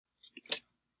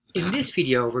In this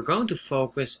video, we're going to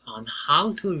focus on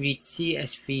how to read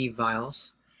CSV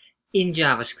files in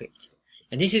JavaScript.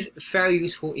 And this is very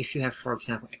useful if you have, for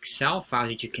example, Excel files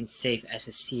that you can save as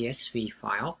a CSV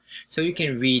file. So you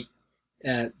can read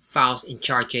files in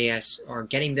Chart.js or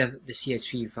getting the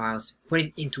CSV files, put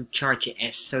it into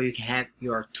Chart.js so you can have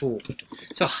your tool.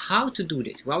 So how to do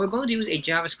this? Well, we're going to use a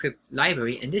JavaScript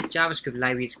library, and this JavaScript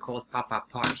library is called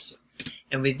parse.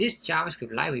 And with this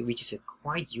JavaScript library, which is a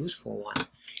quite useful one,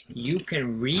 you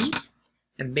can read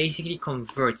and basically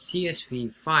convert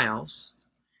CSV files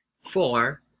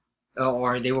or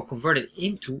they will convert it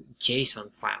into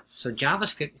JSON files. So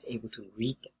JavaScript is able to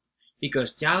read them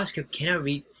because JavaScript cannot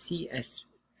read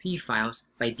CSV files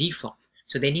by default.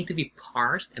 So they need to be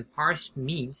parsed, and parse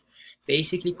means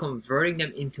basically converting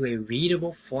them into a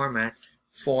readable format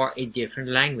for a different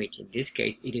language. In this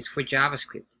case, it is for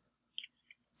JavaScript.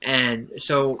 And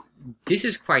so this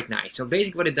is quite nice. So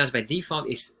basically what it does by default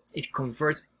is it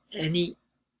converts any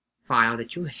file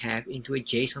that you have into a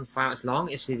JSON file as long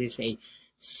as it is a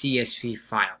CSV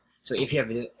file. So if you have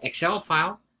an Excel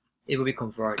file, it will be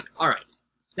converted. Alright,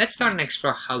 let's start and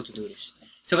explore how to do this.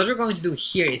 So what we're going to do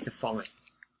here is the following.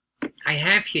 I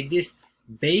have here this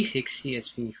basic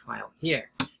CSV file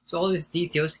here. So all these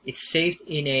details, it's saved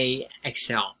in a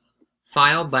Excel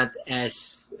file, but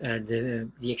as the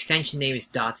extension name is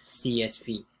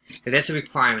 .csv. So that's a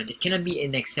requirement. It cannot be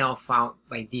an Excel file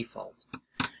by default.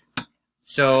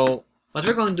 So what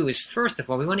we're going to do is, first of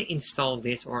all, we want to install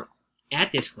this or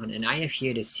add this one, and I have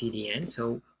here the CDN.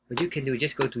 So what you can do,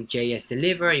 just go to JS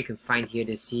Deliver. You can find here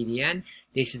the CDN.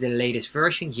 This is the latest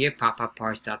version here,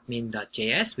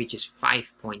 parse.min.js, which is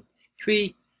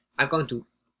 5.3. I'm going to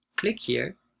click here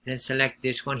and then select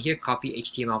this one here, copy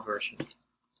HTML version.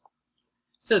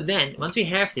 So then, once we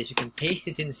have this, we can paste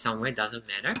this in somewhere, doesn't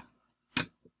matter.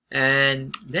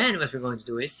 And then what we're going to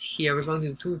do is, here we're going to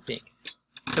do two things.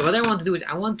 So what I want to do is,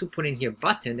 I want to put in here a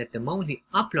button that the moment we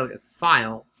upload a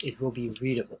file, it will be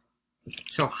readable.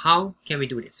 So how can we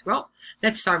do this? Well,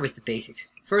 let's start with the basics.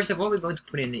 First of all, we're going to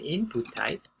put in an input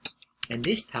type, and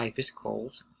this type is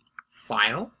called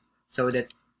file, so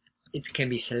that it can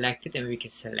be selected, and we can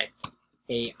select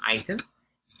a item.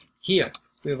 Here,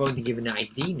 we're going to give an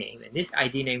ID name, and this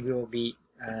ID name will be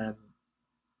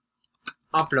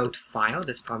upload file.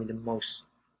 That's probably the most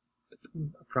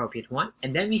appropriate one.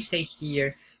 And then we say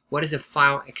here what is the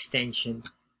file extension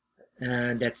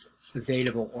that's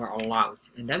available or allowed,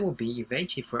 and that will be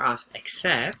eventually for us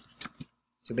accept.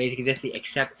 So basically that's the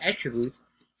accept attribute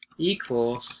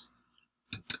equals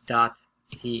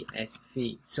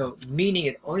 .csv. So meaning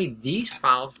that only these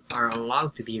files are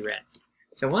allowed to be read.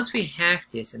 So once we have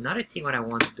this, another thing what I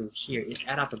want to do here is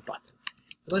add up a button.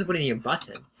 We're going to put in here a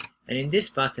button, and in this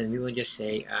button we will just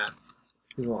say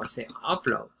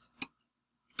upload.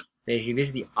 Basically this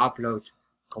is the upload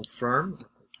confirm,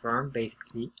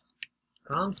 basically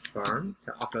confirm,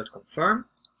 so upload confirm.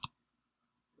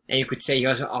 And you could say you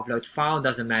also upload file,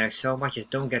 doesn't matter so much, just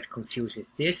don't get confused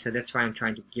with this. So that's why I'm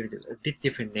trying to give it a bit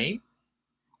different name.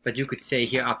 But you could say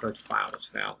here upload file as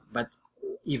well. But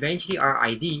eventually our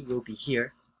ID will be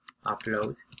here,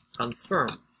 upload confirm.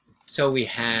 So we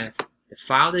have the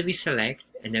file that we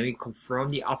select, and then we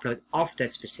confirm the upload of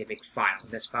that specific file.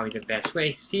 That's probably the best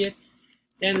way to see it.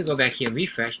 Then we go back here and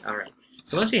refresh. Alright,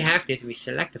 so once we have this, we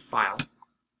select the file,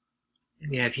 and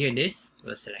we have here this,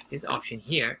 we'll select this option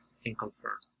here and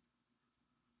confirm.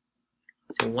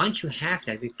 So once you have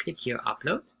that, we click here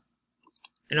upload,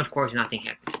 and of course nothing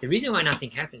happens. The reason why nothing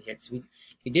happens yet is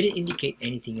we didn't indicate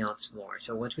anything else more.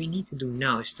 So what we need to do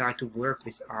now is start to work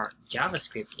with our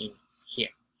JavaScript in here.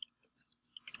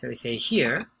 So we say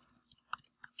here,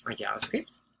 our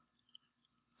JavaScript,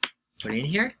 put it in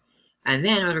here, and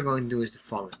then what we're going to do is the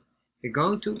following. We're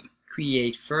going to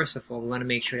create, first of all, we want to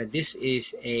make sure that this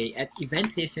is an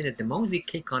event listener, that the moment we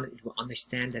click on it, it will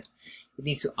understand that it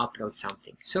needs to upload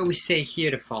something. So we say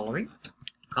here the following,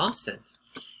 constant,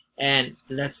 and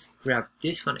let's grab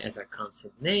this one as our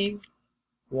constant name.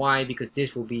 Why? Because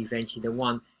this will be eventually the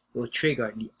one that will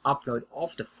trigger the upload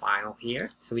of the file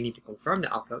here. So we need to confirm the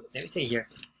upload. Then we say here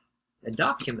a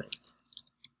document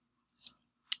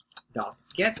dot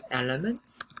get element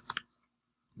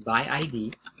by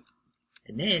ID,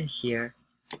 and then here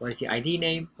what is the ID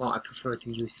name? Well, I prefer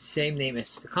to use the same name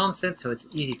as the constant, so it's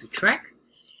easy to track.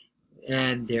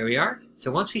 And there we are. So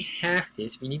once we have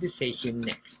this, we need to say here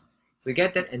next. We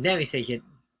get that, and then we say here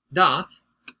dot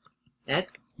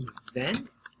add event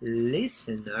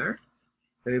listener,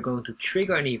 where we're going to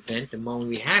trigger an event the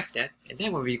moment we have that. And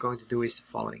then what we're going to do is the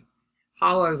following.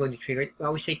 How are we going to trigger it?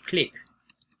 Well, we say click.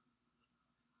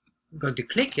 We're going to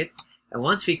click it, and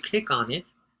once we click on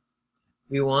it,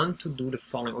 we want to do the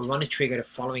following, or we want to trigger the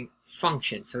following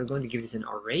function. So we're going to give this an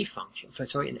array function,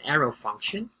 an arrow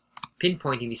function,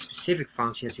 pinpointing the specific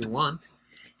function that we want.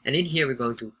 And in here, we're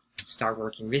going to start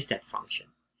working with that function.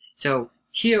 So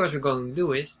here, what we're going to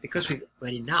do is, because we've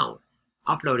already now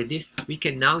uploaded this, we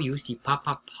can now use the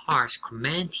parse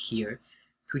command here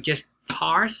to just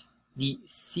parse the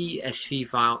CSV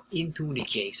file into the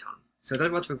JSON. So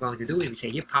that's what we're going to do. Is we say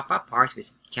here parse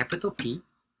with capital P,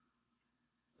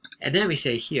 and then we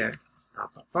say here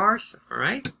parse. All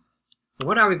right.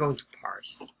 What are we going to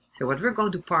parse? So what we're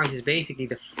going to parse is basically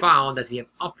the file that we have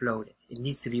uploaded. It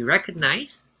needs to be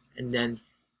recognized, and then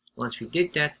once we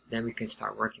did that, then we can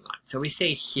start working on it. So we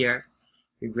say here,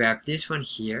 we grab this one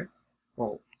here,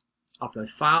 upload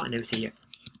file, and then we say here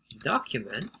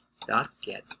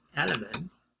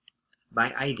document.getElement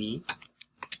by ID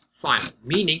file,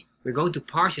 meaning we're going to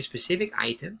parse a specific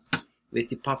item with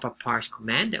the parse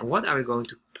command. And what are we going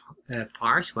to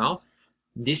parse? Well,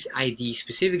 this ID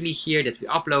specifically here that we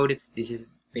uploaded, this is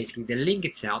basically the link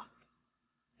itself.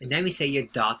 And then we say here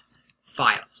dot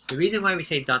files. The reason why we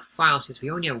say dot files is we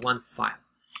only have one file.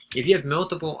 If you have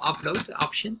multiple upload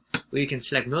option, where you can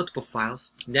select multiple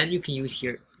files, then you can use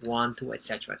here 1, 2,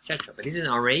 etc., etc. But this is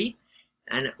an array,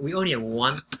 and we only have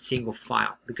one single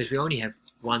file because we only have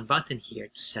one button here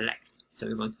to select. So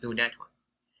we're going to do that one.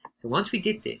 So once we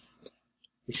did this,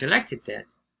 we selected that.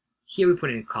 Here we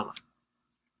put in a comma,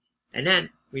 and then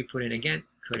we put in again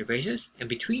curly braces. And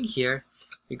between here,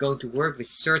 we're going to work with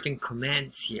certain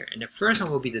commands here. And the first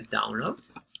one will be the download,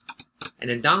 and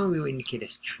the download will indicate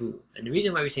as true. And the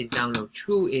reason why we say download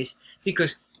true is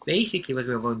because basically what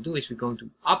we're going to do is we're going to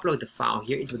upload the file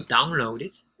here. It will download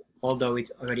it, although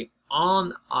it's already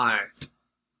on our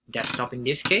desktop in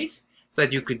this case.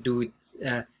 But you could do it.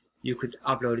 You could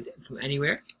upload it from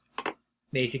anywhere,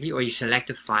 basically, or you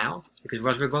select a file. Because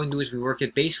what we're going to do is we work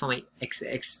it based on an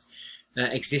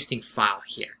existing file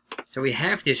here. So we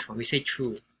have this one. We say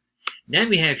true. Then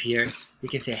we have here, we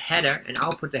can say header, and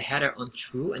I'll put the header on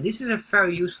true. And this is a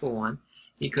very useful one,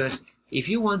 because if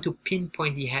you want to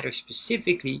pinpoint the header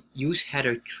specifically, use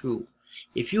header true.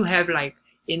 If you have like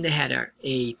in the header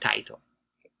a title,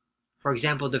 for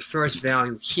example, the first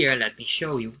value here, let me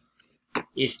show you,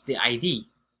 is the ID.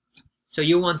 So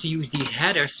you want to use these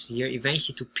headers here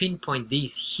eventually to pinpoint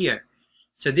these here.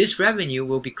 So this revenue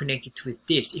will be connected with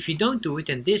this. If you don't do it,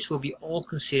 then this will be all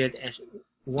considered as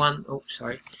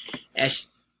as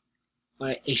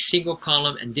a single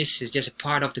column, and this is just a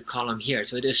part of the column here.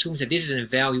 So it assumes that this is a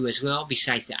value as well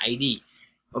besides the ID,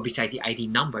 or besides the ID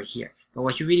number here. But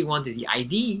what you really want is the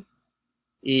ID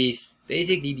is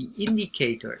basically the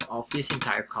indicator of this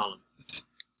entire column.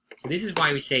 So this is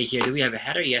why we say here, do we have a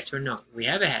header? Yes or no? We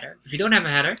have a header. If you don't have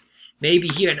a header, maybe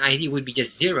here an ID would be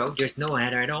just 0. There's no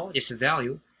header at all, just a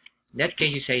value. In that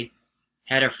case, you say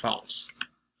header false.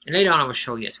 And later on, I will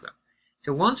show you as well.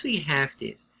 So once we have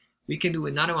this, we can do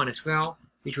another one as well,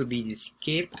 which would be the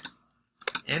skip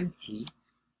empty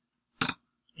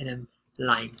and then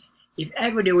lines. If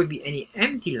ever there would be any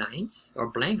empty lines or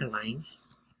blank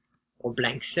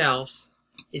cells,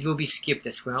 it will be skipped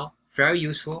as well. Very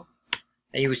useful.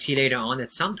 And you will see later on that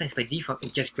sometimes by default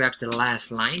it just grabs the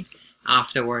last line.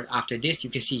 After this, you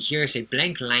can see here's a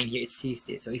blank line here, it sees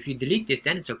this. So if you delete this,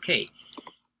 then it's okay.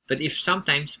 But if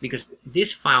sometimes, because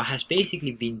this file has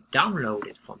basically been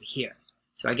downloaded from here.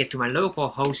 So I get to my local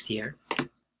host here,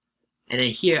 and then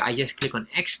here I just click on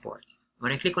export.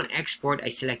 When I click on export, I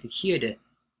selected here the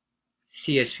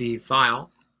CSV file,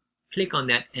 click on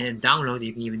that and download.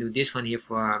 You can even do this one here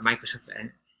for Microsoft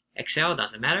Excel,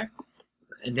 doesn't matter.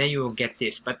 And then you will get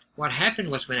this. But what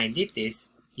happened was when I did this,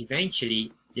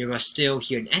 eventually there was still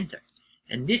here an enter.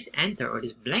 And this enter, or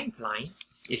this blank line,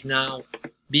 is now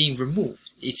being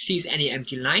removed. It sees any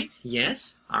empty lines?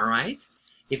 Yes. Alright.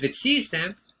 If it sees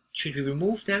them, should we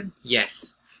remove them?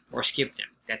 Yes. Or skip them.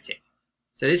 That's it.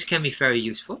 So this can be very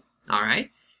useful.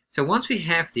 Alright. So once we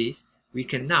have this, we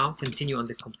can now continue on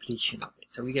the completion of it.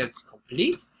 So we get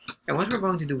complete. And what we're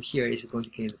going to do here is we're going to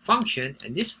create a function.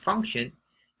 And this function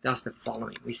does the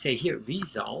following. We say here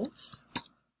results,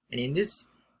 and in this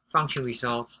function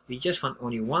results, we just want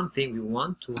only one thing. We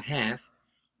want to have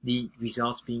the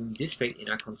results being displayed in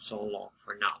our console log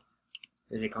for now.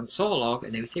 There's a console log,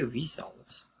 and then we say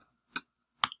results,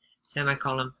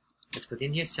 semicolon. Let's put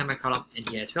in here semicolon, and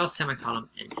here as well semicolon,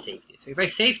 and save this. So if I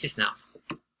save this now,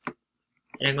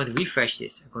 and I'm going to refresh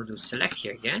this, I'm going to select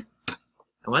here again,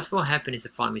 and what will happen is the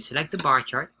following. We select the bar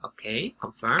chart, okay,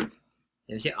 confirm,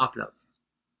 then we say upload.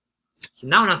 So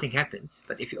now nothing happens,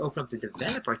 but if you open up the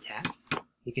developer tab,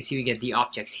 you can see we get the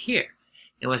objects here.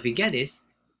 And what we get is,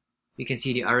 you can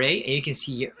see the array, and you can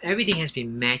see here everything has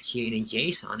been matched here in a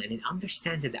JSON, and it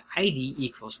understands that the ID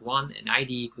equals 1 and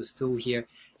ID equals 2 here.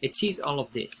 It sees all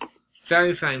of this.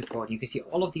 Very, very important. You can see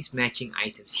all of these matching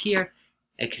items here,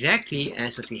 exactly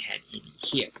as what we had in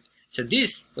here. So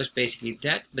this was basically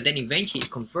that, but then eventually it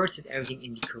converts everything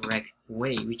in the correct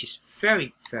way, which is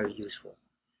very, very useful.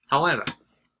 However,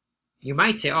 you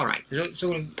might say, all right, so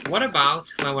what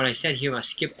about, well, what I said here was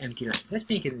skip empty line. Let's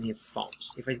make it here false.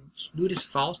 If I do this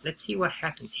false, let's see what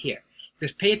happens here.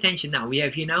 Because pay attention now, we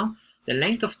have here now the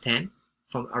length of 10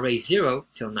 from array 0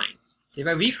 till 9. So if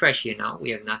I refresh here now,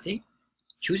 we have nothing.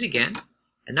 Choose again,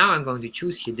 and now I'm going to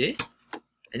choose here this,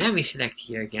 and then we select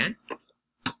here again,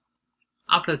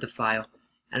 upload the file,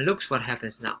 and looks what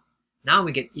happens now. Now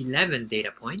we get 11 data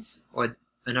points, or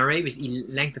an array with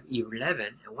length of 11,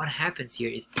 and what happens here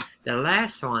is the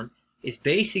last one is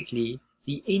basically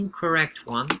the incorrect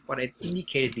one, what I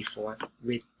indicated before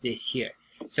with this here.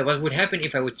 So what would happen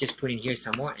if I would just put in here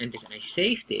some more and I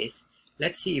save this?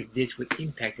 Let's see if this would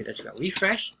impact it as well.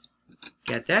 Refresh,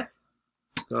 get that,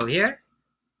 go here,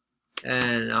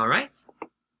 and alright,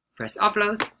 press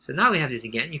upload. So now we have this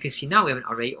again. You can see now we have an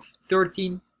array of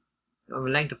 13, of a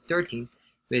length of 13,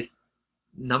 with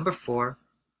number 4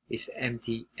 is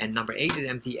empty, and number 8 is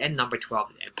empty, and number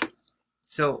 12 is empty.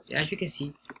 So as you can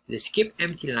see, the skip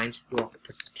empty lines will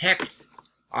protect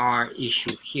our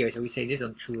issue here. So we say this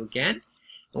on true again.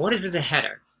 And what is with the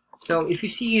header? So if you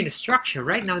see in the structure,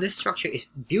 right now this structure is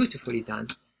beautifully done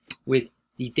with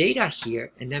the data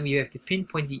here, and then you have to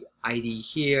pinpoint the ID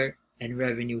here and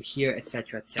revenue here,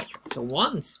 etc., etc. So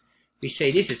once we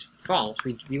say this is false,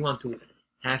 we want to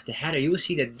have the header, you will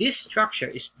see that this structure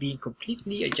is being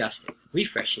completely adjusted.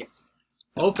 Refresh here,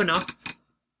 open up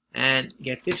and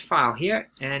get this file here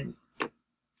and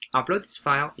upload this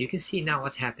file. You can see now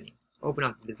what's happening. Open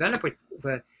up the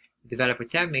developer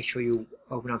tab, make sure you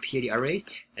open up here the arrays,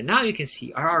 and now you can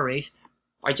see our arrays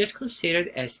are just considered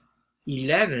as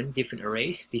 11 different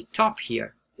arrays. The top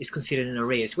here is considered an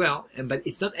array as well, but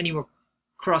it's not anymore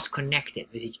cross-connected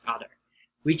with each other,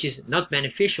 which is not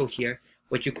beneficial here.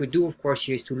 What you could do, of course,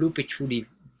 here is to loop it through the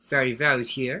very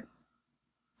values here.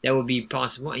 That would be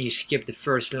possible, and you skip the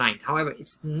first line. However,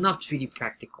 it's not really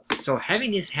practical. So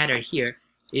having this header here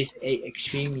is a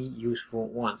extremely useful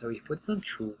one. So we put it on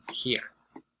true here.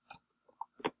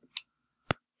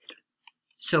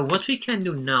 So what we can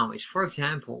do now is, for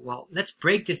example, well, let's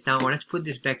break this down, or let's put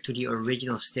this back to the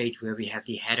original state where we have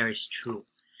the header is true.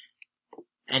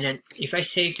 And then if I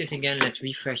save this again, let's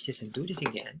refresh this and do this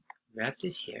again. Grab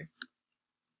this here.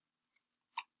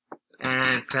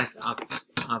 And press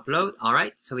upload.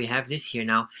 Alright, so we have this here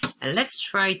now. And let's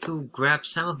try to grab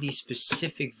some of these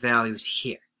specific values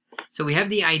here. So we have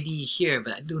the ID here,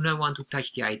 but I do not want to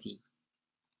touch the ID.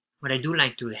 What I do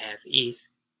like to have is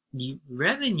the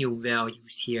revenue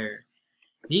values here.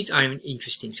 These are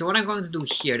interesting. So what I'm going to do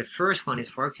here, the first one is,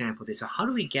 for example, this. So how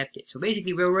do we get this? So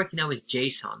basically we're working now with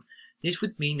JSON. This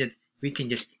would mean that we can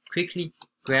just quickly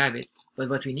grab it. But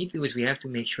what we need to do is we have to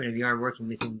make sure that we are working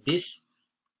within this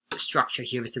structure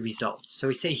here with the results. So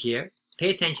we say here, pay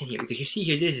attention here, because you see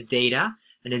here this is data,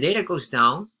 and the data goes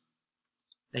down.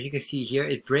 As you can see here,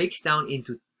 it breaks down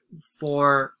into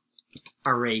 4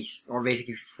 arrays, or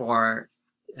basically 4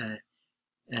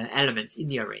 elements in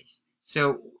the arrays.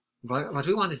 So what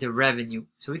we want is the revenue.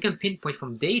 So we can pinpoint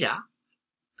from data,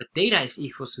 but data is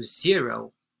equal to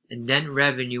 0, and then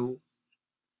revenue,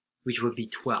 which would be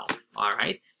 12. All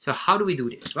right. So how do we do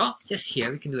this? Well, just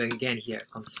here we can do it again here,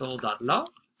 console.log.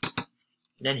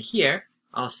 Then here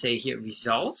I'll say here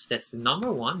results. That's the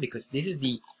number 1, because this is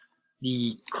the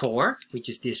core, which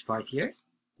is this part here.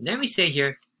 And then we say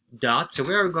here dot. So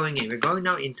where are we going in? We're going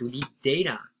now into the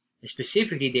data,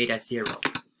 specifically data 0.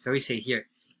 So we say here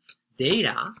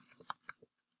data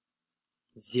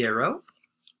 0.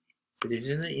 So this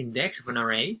is an index of an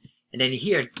array. And then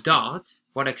here dot,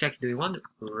 what exactly do we want?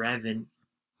 Revenue.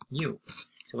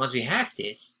 So once we have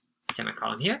this,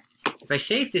 semicolon here, if I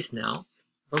save this now,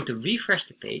 I'm going to refresh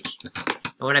the page.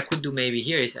 And what I could do maybe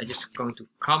here is I'm just going to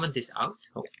comment this out.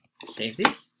 Oh, save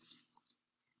this.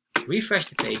 Refresh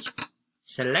the page.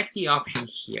 Select the option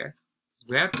here.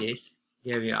 Grab this.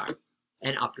 There we are.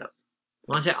 And upload.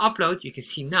 Once I upload, you can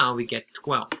see now we get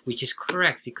 12, which is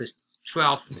correct because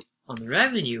 12 on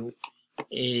revenue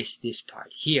is this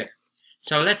part here.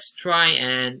 So let's try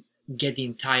and get the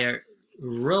entire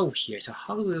row here. So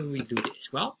how will we do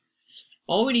this? Well,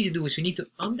 all we need to do is we need to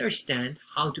understand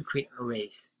how to create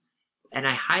arrays. And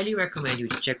I highly recommend you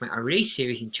to check my array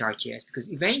series in Chart.js,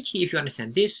 because eventually if you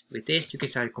understand this with this, you can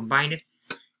start to combine it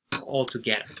all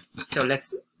together. So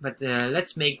let's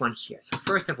make one here. So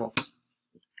first of all,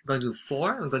 I'm going to do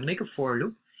for. I'm going to make a for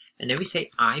loop. And then we say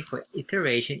I for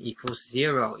iteration equals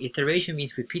 0. Iteration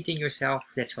means repeating yourself.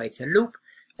 That's why it's a loop.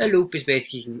 A loop is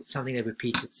basically something that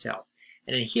repeats itself.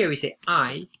 And then here we say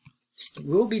I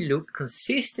will be looped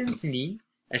consistently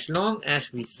as long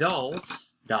as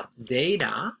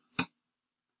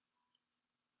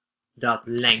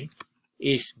results.data.length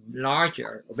is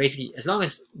larger, or basically as long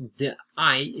as the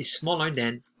I is smaller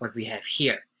than what we have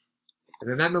here.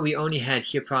 Remember, we only had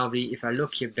here probably, if I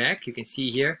look here back, you can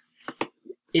see here,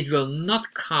 it will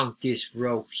not count this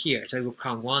row here. So it will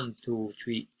count 1, 2,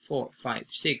 3, 4, 5,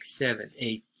 6, 7,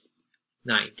 8,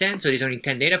 9, 10. So there's only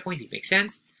 10 data points. It makes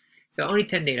sense. So only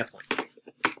 10 data points.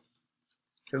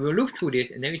 So we'll loop through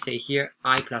this, and then we say here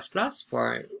I++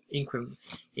 for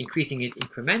increasing it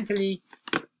incrementally.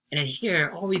 And then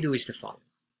here, all we do is the following.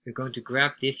 We're going to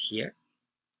grab this here.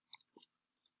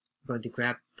 We're going to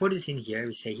put this in here.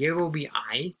 We say here will be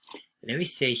I. And then we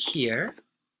say here,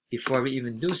 before we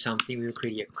even do something, we will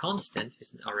create a constant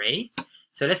with an array.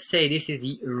 So let's say this is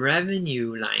the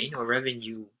revenue line, or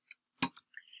revenue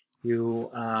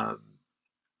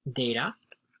data.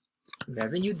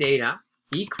 Revenue data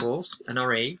equals an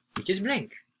array which is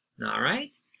blank.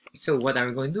 Alright? So what are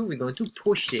we going to do? We're going to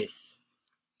push this.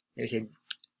 We say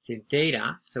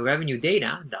data, so revenue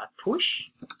data dot push.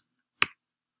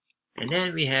 And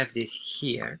then we have this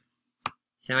here,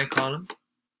 semicolon.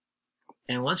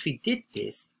 And once we did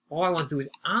this, all I want to do is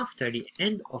after the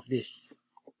end of this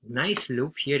nice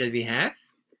loop here that we have,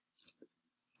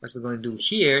 what we're going to do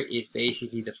here is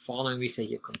basically the following. We say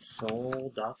here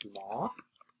console.log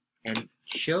and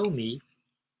show me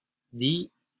the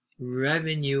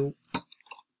revenue,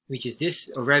 which is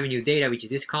this, or revenue data, which is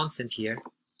this constant here.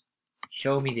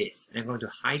 Show me this. And I'm going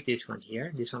to hide this one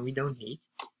here. This one we don't need.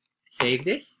 Save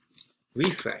this,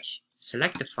 refresh,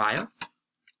 select the file,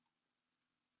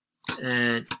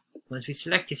 and once we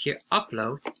select this here,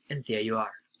 upload, and there you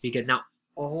are. We get now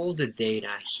all the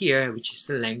data here, which is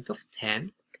the length of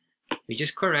 10, which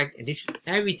is correct, and this is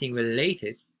everything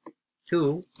related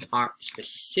to our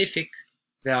specific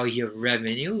value of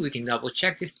revenue. We can double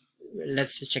check this.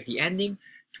 Let's check the ending,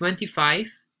 25,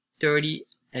 30,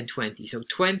 and 20. So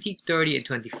 20, 30, and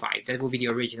 25. That will be the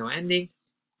original ending.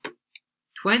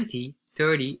 20,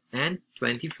 30, and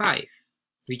 25,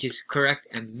 which is correct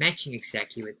and matching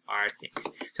exactly with our things.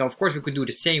 So of course we could do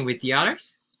the same with the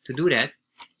others. To do that,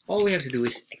 all we have to do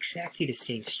is exactly the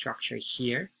same structure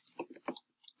here.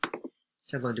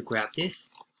 So I'm going to grab this,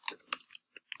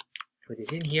 put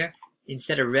this in here.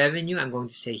 Instead of revenue, I'm going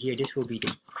to say here, this will be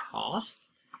the cost,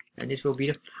 and this will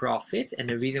be the profit. And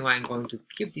the reason why I'm going to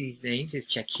keep these names is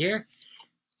check here.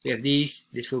 We have these,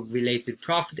 this will relate to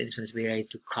profit, and this one is related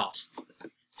to cost.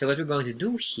 So what we're going to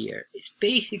do here is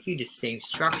basically the same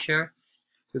structure.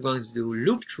 We're going to do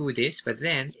loop through this, but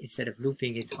then instead of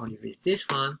looping it only with this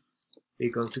one,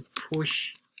 we're going to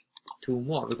push two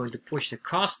more. We're going to push the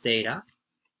cost data,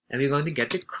 and we're going to get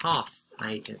the cost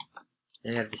item.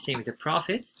 Then we have the same as the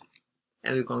profit,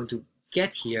 and we're going to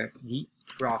get here the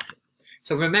profit.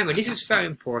 So remember, this is very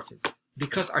important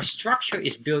because our structure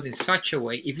is built in such a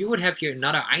way. If you would have here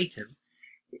another item,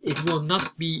 it will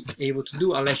not be able to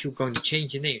do unless you're going to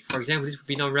change the name. For example, this would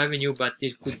be non-revenue, but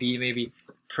this could be maybe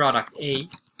product A.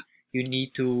 You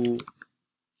need to,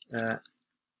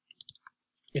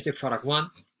 it's a product 1.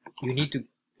 You need to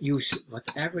use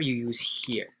whatever you use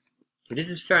here. So this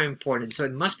is very important. So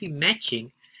it must be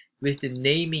matching with the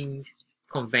naming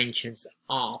conventions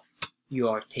of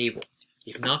your table.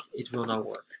 If not, it will not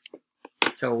work.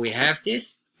 So we have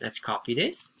this. Let's copy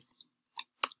this.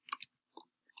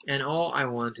 And all I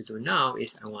want to do now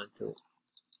is I want to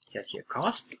set here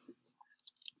cost,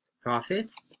 profit.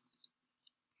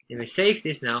 If I save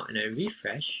this now and I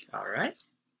refresh, alright.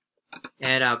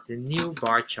 Add up the new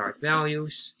bar chart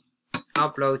values,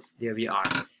 upload, there we are.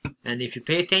 And if you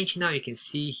pay attention now, you can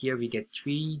see here we get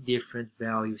 3 different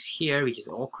values here, which is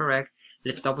all correct.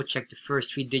 Let's double check the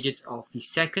first 3 digits of the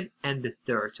second and the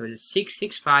third. So it's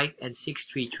 665 and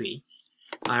 633.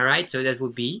 Alright, so that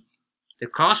would be the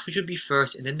cost, which should be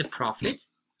first, and then the profit.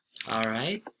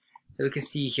 Alright, so we can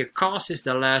see here cost is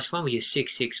the last one, which is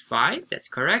 665. That's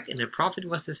correct. And the profit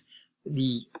was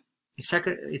the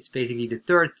second, it's basically the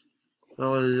third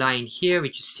line here,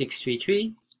 which is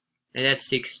 633. And that's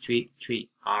 633.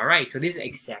 Alright, so this is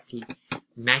exactly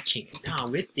matching. Now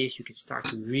with this, you can start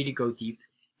to really go deep.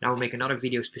 Now we'll make another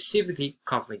video specifically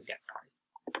covering that part.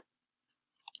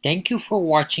 Thank you for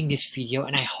watching this video,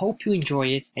 and I hope you enjoy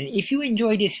it. And if you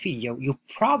enjoy this video, you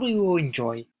probably will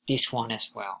enjoy this one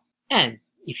as well. And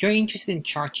if you're interested in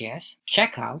Chart.js,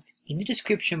 check out in the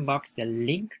description box the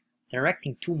link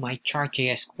directing to my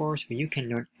Chart.js course where you can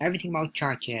learn everything about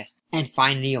Chart.js. And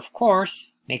finally, of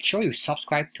course, make sure you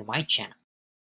subscribe to my channel.